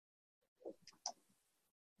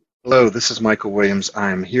Hello, this is Michael Williams.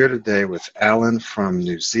 I'm here today with Alan from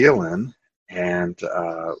New Zealand, and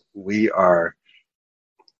we are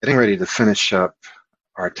getting ready to finish up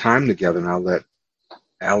our time together. And I'll let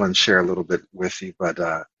Alan share a little bit with you. But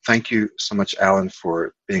thank you so much, Alan,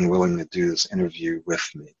 for being willing to do this interview with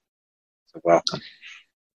me. So welcome.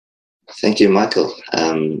 Thank you, Michael.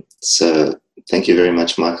 Thank you very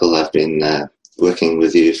much, Michael. I've been working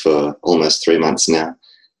with you for almost 3 months now.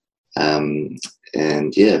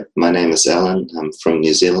 And yeah, my name is Alan. I'm from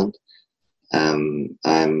New Zealand.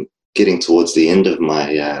 I'm getting towards the end of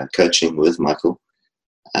my coaching with Michael,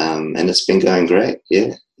 and it's been going great.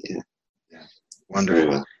 Yeah, Yeah, very wonderful.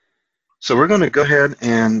 well. So we're going to go ahead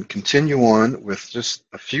and continue on with just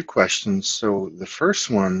a few questions. So the first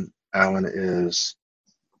one, Alan, is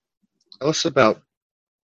tell us about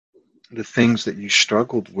the things that you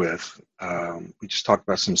struggled with. We just talked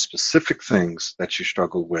about some specific things that you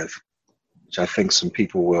struggled with, which I think some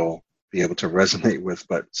people will be able to resonate with,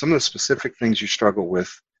 but some of the specific things you struggled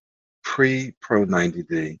with pre-Pro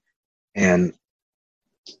 90D and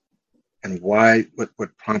why,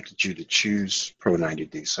 what prompted you to choose Pro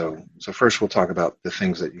 90D. So first we'll talk about the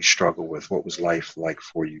things that you struggle with. What was life like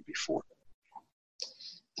for you before?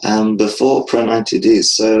 Before Pro 90D,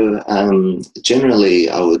 generally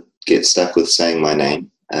I would get stuck with saying my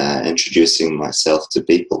name, introducing myself to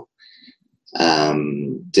people.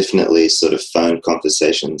 Definitely sort of phone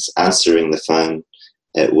conversations, answering the phone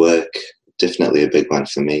at work, definitely a big one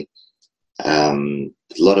for me. A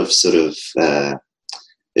lot of sort of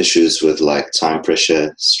issues with like time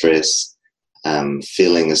pressure, stress,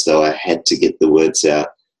 feeling as though I had to get the words out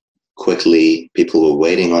quickly. People were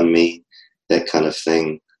waiting on me, that kind of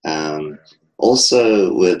thing.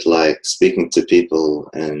 Also with like speaking to people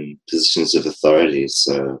in positions of authority.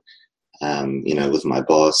 So, with my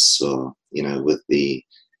boss or, with the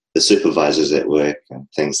supervisors at work and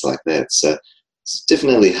things like that. So it's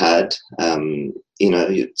definitely hard.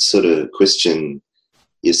 You sort of question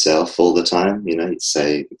yourself all the time. You'd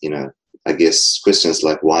say, I guess questions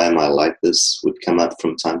like, why am I like this would come up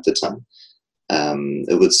from time to time.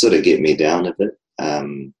 It would sort of get me down a bit.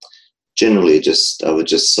 Generally, I would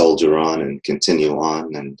just soldier on and continue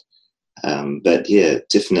on. But yeah,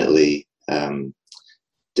 definitely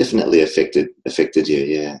affected you.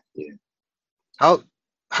 Yeah, yeah. How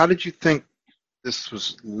how did you think this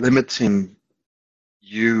was limiting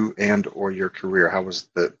you and or your career? How was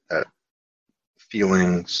that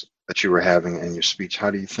feelings that you were having in your speech? How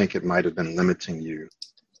do you think it might have been limiting you?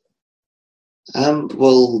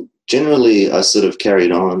 Well, generally, I sort of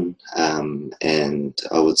carried on, and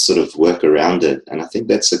I would sort of work around it. And I think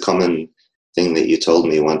that's a common thing that you told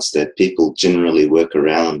me once, that people generally work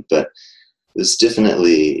around. But there's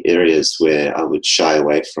definitely areas where I would shy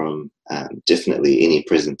away from. Definitely any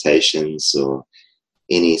presentations or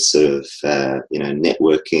any sort of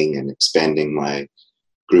networking and expanding my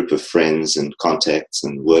group of friends and contacts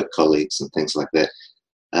and work colleagues and things like that.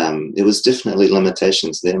 It was definitely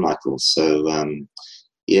limitations there, Michael. So I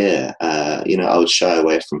would shy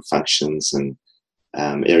away from functions and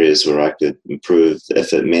areas where I could improve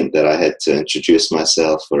if it meant that I had to introduce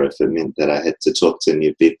myself or if it meant that I had to talk to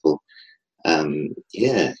new people.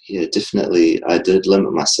 Definitely. I did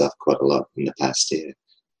limit myself quite a lot in the past year.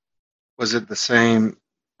 Was it the same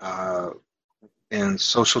uh, in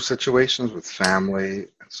social situations with family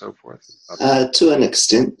and so forth? To an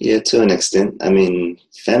extent, yeah, to an extent. I mean,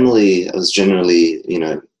 family was generally,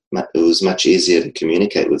 it was much easier to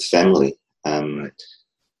communicate with family. Right.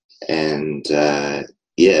 And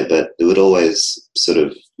but it would always sort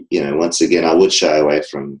of, once again, I would shy away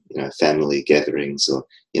from, family gatherings or,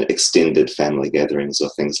 extended family gatherings or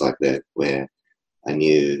things like that, where I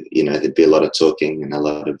knew, there'd be a lot of talking and a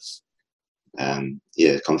lot of,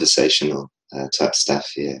 conversational type stuff.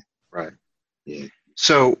 Yeah. Right. Yeah.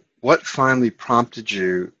 So, what finally prompted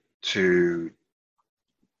you to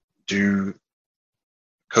do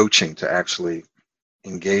coaching, to actually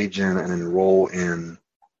engage in and enroll in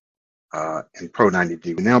Pro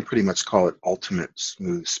 90D? We now pretty much call it Ultimate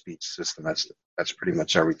Smooth Speech System. That's pretty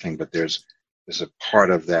much everything, but there's a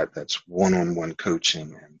part of that that's one-on-one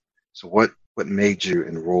coaching. And so, what made you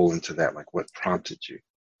enroll into that? Like, what prompted you?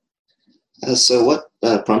 So what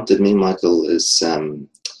prompted me, Michael, is, in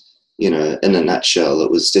a nutshell, it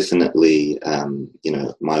was definitely,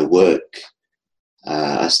 my work.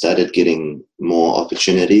 I started getting more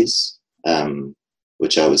opportunities,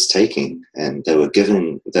 which I was taking, and they were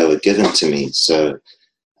given to me. So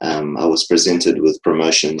I was presented with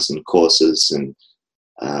promotions and courses, and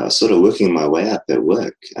sort of working my way up at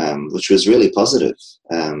work, which was really positive.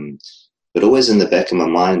 But always in the back of my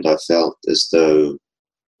mind, I felt as though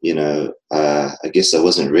I guess I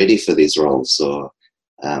wasn't ready for these roles, or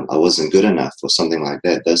I wasn't good enough, or something like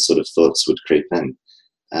that. Those sort of thoughts would creep in.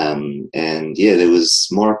 And yeah, there was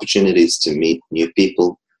more opportunities to meet new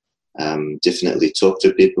people, definitely talk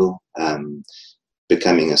to people,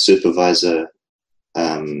 becoming a supervisor,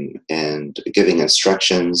 and giving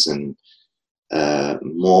instructions, and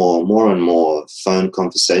more and more phone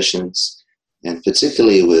conversations, and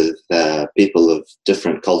particularly with people of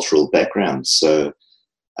different cultural backgrounds. So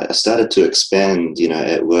I started to expand,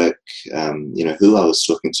 at work, who I was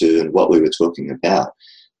talking to and what we were talking about,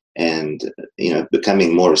 and,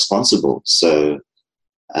 becoming more responsible. So,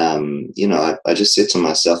 I just said to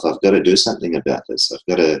myself, I've got to do something about this. I've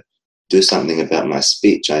got to do something about my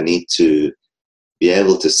speech. I need to be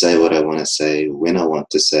able to say what I want to say when I want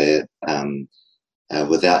to say it,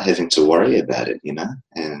 without having to worry about it,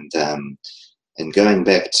 and going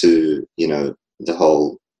back to, the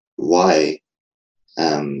whole why.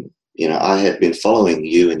 I had been following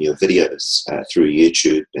you and your videos through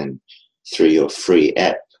YouTube and through your free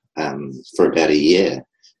app for about a year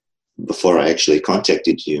before I actually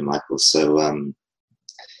contacted you, Michael. So, I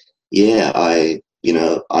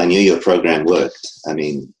knew your program worked. I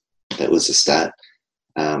mean, that was the start.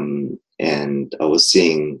 And I was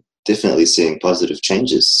definitely seeing positive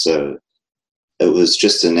changes. So it was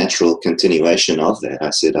just a natural continuation of that. I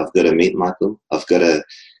said, I've got to meet Michael. I've got to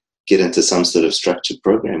get into some sort of structured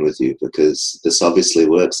program with you, because this obviously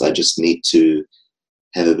works. I just need to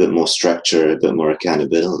have a bit more structure, a bit more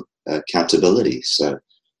accountability. So,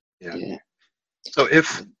 yeah. So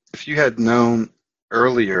if you had known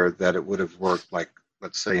earlier that it would have worked, like,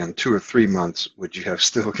 let's say in 2 or 3 months, would you have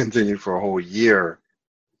still continued for a whole year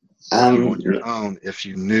on your own if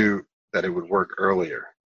you knew that it would work earlier?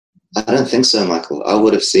 I don't think so, Michael. I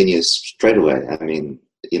would have seen you straight away. I mean,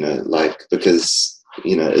 because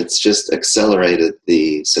it's just accelerated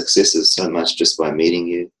the successes so much just by meeting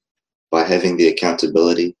you, by having the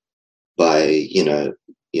accountability, by,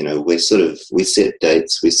 we set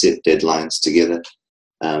dates, we set deadlines together.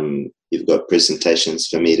 You've got presentations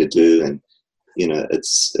for me to do, and,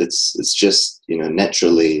 it's just,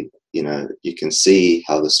 naturally, you can see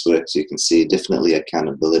how this works. You can see definitely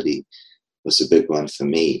accountability was a big one for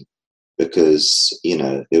me. Because,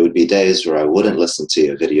 there would be days where I wouldn't listen to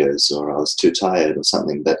your videos, or I was too tired or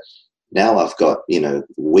something. But now I've got,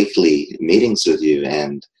 weekly meetings with you,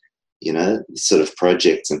 and, sort of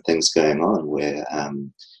projects and things going on where,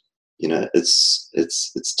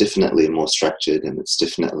 it's definitely more structured, and it's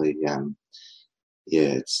definitely,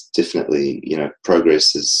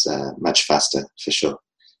 progress is much faster, for sure.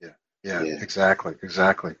 Yeah, exactly.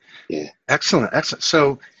 Yeah. Excellent.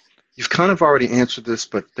 So, you've kind of already answered this,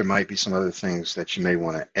 but there might be some other things that you may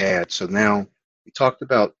want to add. So now we talked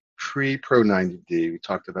about pre-Pro 90D. We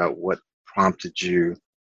talked about what prompted you to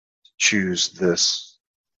choose this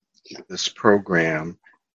program,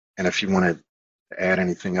 and if you wanted to add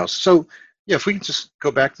anything else. So yeah, if we can just go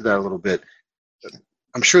back to that a little bit.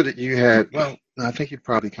 I'm sure that you had, well, no, I think you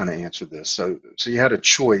probably kind of answered this. So you had a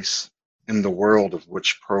choice in the world of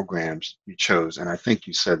which programs you chose, and I think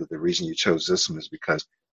you said that the reason you chose this one is because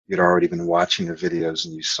you'd already been watching the videos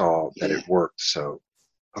and you saw that it worked. So,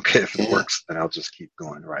 okay, if it works, then I'll just keep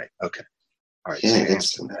going. Right. Okay. All right. So you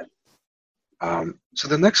answered that. So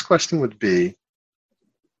the next question would be,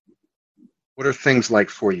 what are things like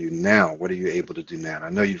for you now? What are you able to do now? I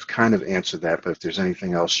know you've kind of answered that, but if there's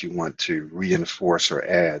anything else you want to reinforce or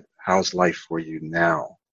add, how's life for you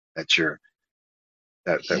now that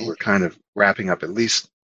we're kind of wrapping up at least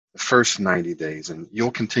the first 90 days, and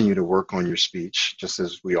you'll continue to work on your speech just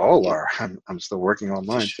as we all are. I'm still working on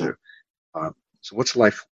mine too. So what's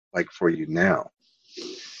life like for you now?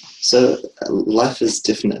 So life is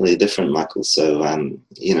definitely different, Michael. So,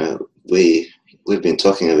 we've been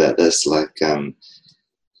talking about this, like,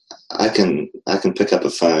 I can pick up a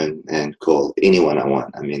phone and call anyone I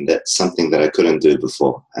want. I mean, that's something that I couldn't do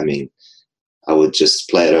before. I mean, I would just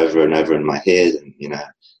play it over and over in my head, and,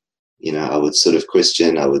 I would sort of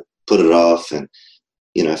question, I would put it off, and,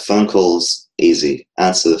 phone calls, easy.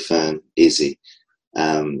 Answer the phone, easy.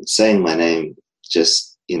 Saying my name,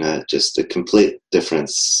 just a complete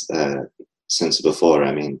difference since before.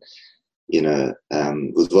 I mean,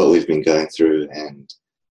 with what we've been going through, and,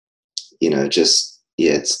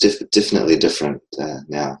 it's definitely different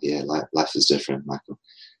now. Yeah, life is different, Michael.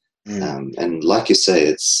 And like you say,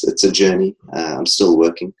 it's a journey. I'm still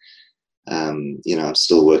working. I'm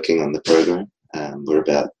still working on the program. We're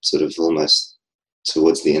about sort of almost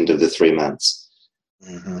towards the end of the 3 months.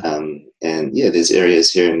 And there's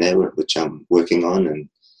areas here and there which I'm working on,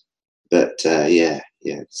 but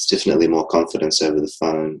it's definitely more confidence over the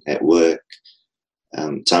phone at work.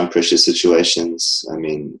 time pressure situations. I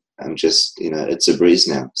mean, I'm just, it's a breeze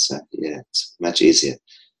now. So yeah, it's much easier.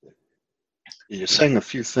 You're saying a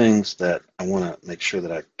few things that I want to make sure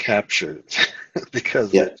that I captured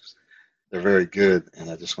because Yeah, they're very good, and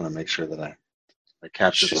I just want to make sure that I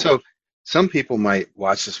captured. sure. So some people might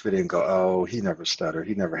watch this video and go, "Oh, he never stuttered.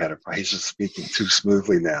 He never had a. He's just speaking too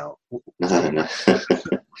smoothly now." No, no.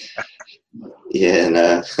 Yeah,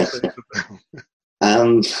 no. I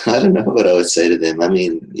don't know what I would say to them. I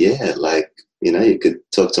mean, yeah, like, you could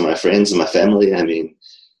talk to my friends and my family. I mean,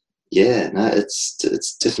 yeah, no, it's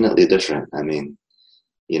definitely different. I mean,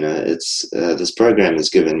 it's this program has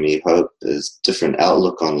given me hope. There's different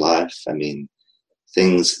outlook on life. I mean,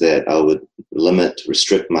 things that I would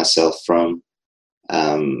restrict myself from.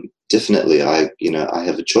 Definitely, I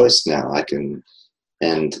have a choice now. I can,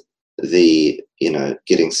 and the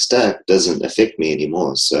getting stuck doesn't affect me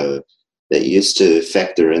anymore. So that used to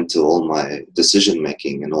factor into all my decision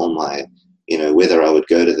making and all my, whether I would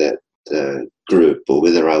go to that group or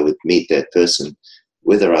whether I would meet that person,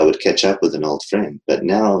 whether I would catch up with an old friend. But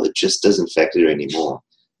now it just doesn't factor anymore.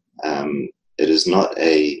 It is not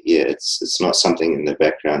it's not something in the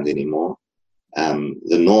background anymore.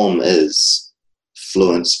 The norm is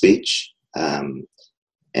fluent speech, and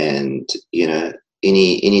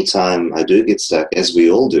any time I do get stuck, as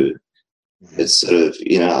we all do, it's sort of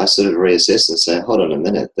I sort of reassess and say, hold on a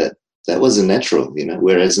minute, that wasn't natural,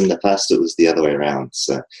 whereas in the past it was the other way around.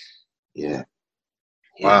 So yeah.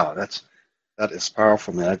 Wow, that is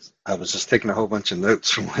powerful, man. I was just taking a whole bunch of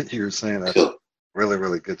notes from what you were saying. That's Cool. really,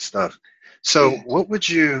 really good stuff. So, Yeah. what would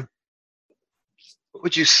you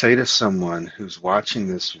say to someone who's watching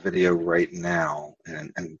this video right now?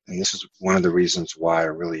 And this is one of the reasons why I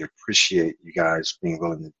really appreciate you guys being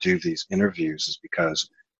willing to do these interviews, is because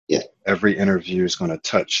Yeah, every interview is going to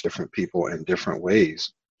touch different people in different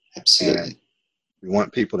ways. absolutely. And we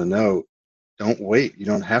want people to know, don't wait. You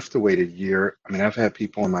don't have to wait a year. I mean, I've had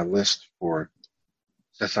people on my list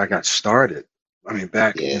since I got started. I mean,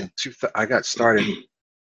 Yeah. I got started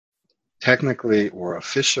technically or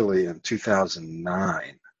officially in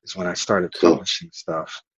 2009 is when I started Cool. publishing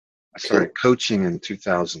stuff. I Cool. started coaching in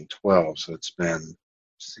 2012, so it's been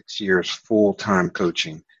 6 years full-time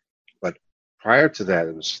coaching. But prior to that,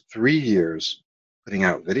 it was 3 years putting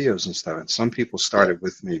out videos and stuff. And some people started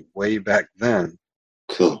with me way back then.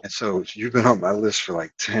 Cool. And so if you've been on my list for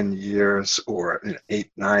like 10 years or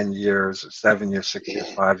 8, 9 years, or 7 years, 6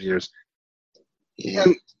 years, 5 years, Yeah.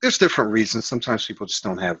 and there's different reasons. Sometimes people just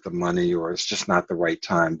don't have the money or it's just not the right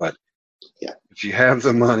time. But Yeah. if you have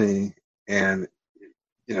the money and,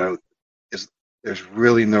 there's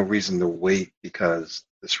really no reason to wait, because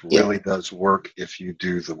this really does work if you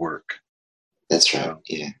do the work. That's right. So,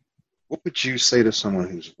 Yeah. what would you say to someone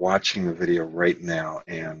who's watching the video right now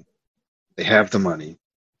and they have the money?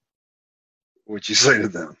 What would you say to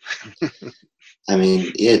them? I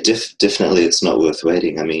mean, yeah, definitely it's not worth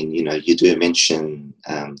waiting. I mean, you do mention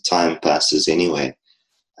time passes anyway.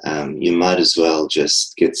 You might as well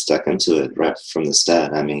just get stuck into it right from the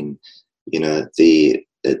start. I mean,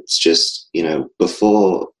 it's just,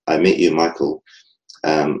 before I met you, Michael,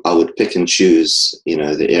 I would pick and choose,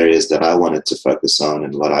 the areas that I wanted to focus on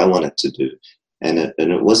and what I wanted to do. And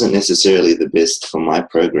it wasn't necessarily the best for my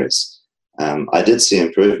progress. I did see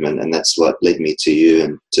improvement, and that's what led me to you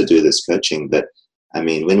and to do this coaching. But I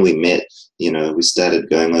mean, when we met, we started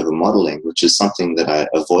going over modeling, which is something that I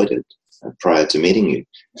avoided prior to meeting you.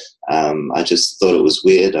 I just thought it was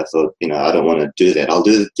weird. I thought, I don't want to do that. I'll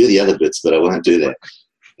do the other bits, but I won't do that.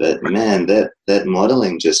 But man, that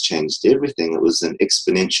modeling just changed everything. It was an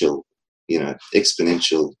exponential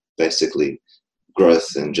basically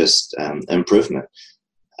growth and just improvement.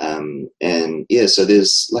 And yeah, so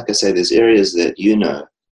there's, like I say, there's areas that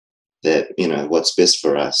that what's best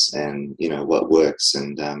for us and what works,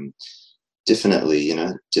 and definitely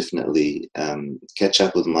catch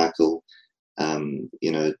up with Michael.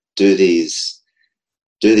 Do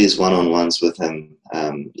these one-on-ones with him.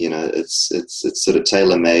 It's sort of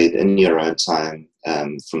tailor-made in your own time,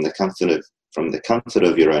 from the comfort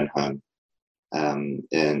of your own home. And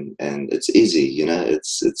it's easy,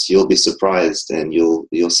 it's you'll be surprised, and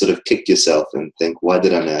you'll sort of kick yourself and think, why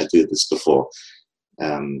did I not do this before?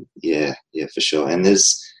 Yeah, for sure. And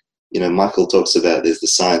there's, Michael talks about there's the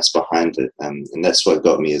science behind it, and that's what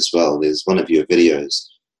got me as well. There's one of your videos,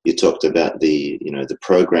 you talked about the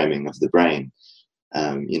programming of the brain.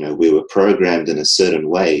 We were programmed in a certain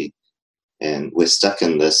way, and we're stuck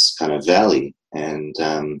in this kind of valley, and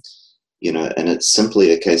and it's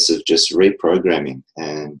simply a case of just reprogramming.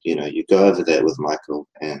 And you go over that with Michael,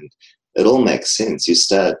 and it all makes sense. You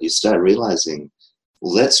start realizing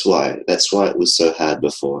well, that's why it was so hard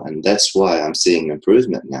before, and that's why I'm seeing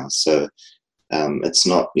improvement now. So it's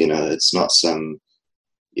not, it's not some,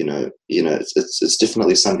 it's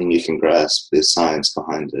definitely something you can grasp. There's science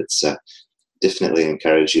behind it. So definitely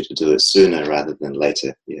encourage you to do it sooner rather than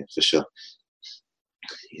later. Yeah, for sure.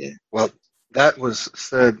 Yeah. Well, that was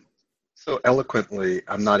said so eloquently.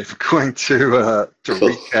 I'm not even going to Cool.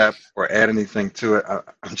 recap or add anything to it.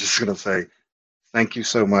 I'm just going to say thank you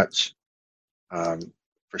so much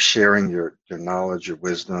for sharing your knowledge, your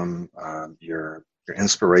wisdom, your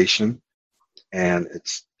inspiration, and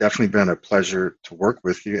it's definitely been a pleasure to work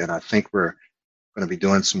with you. And I think we're going to be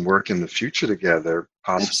doing some work in the future together,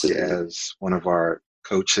 possibly Absolutely. as one of our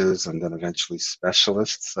coaches and then eventually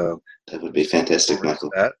specialists. So That would be look fantastic, forward to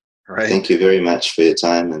Michael. that. Right. Thank you very much for your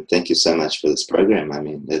time, and thank you so much for this program. I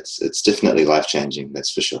mean, it's definitely life changing.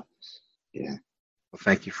 That's for sure. Yeah. Well,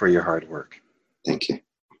 thank you for your hard work. Thank you.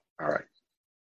 All right.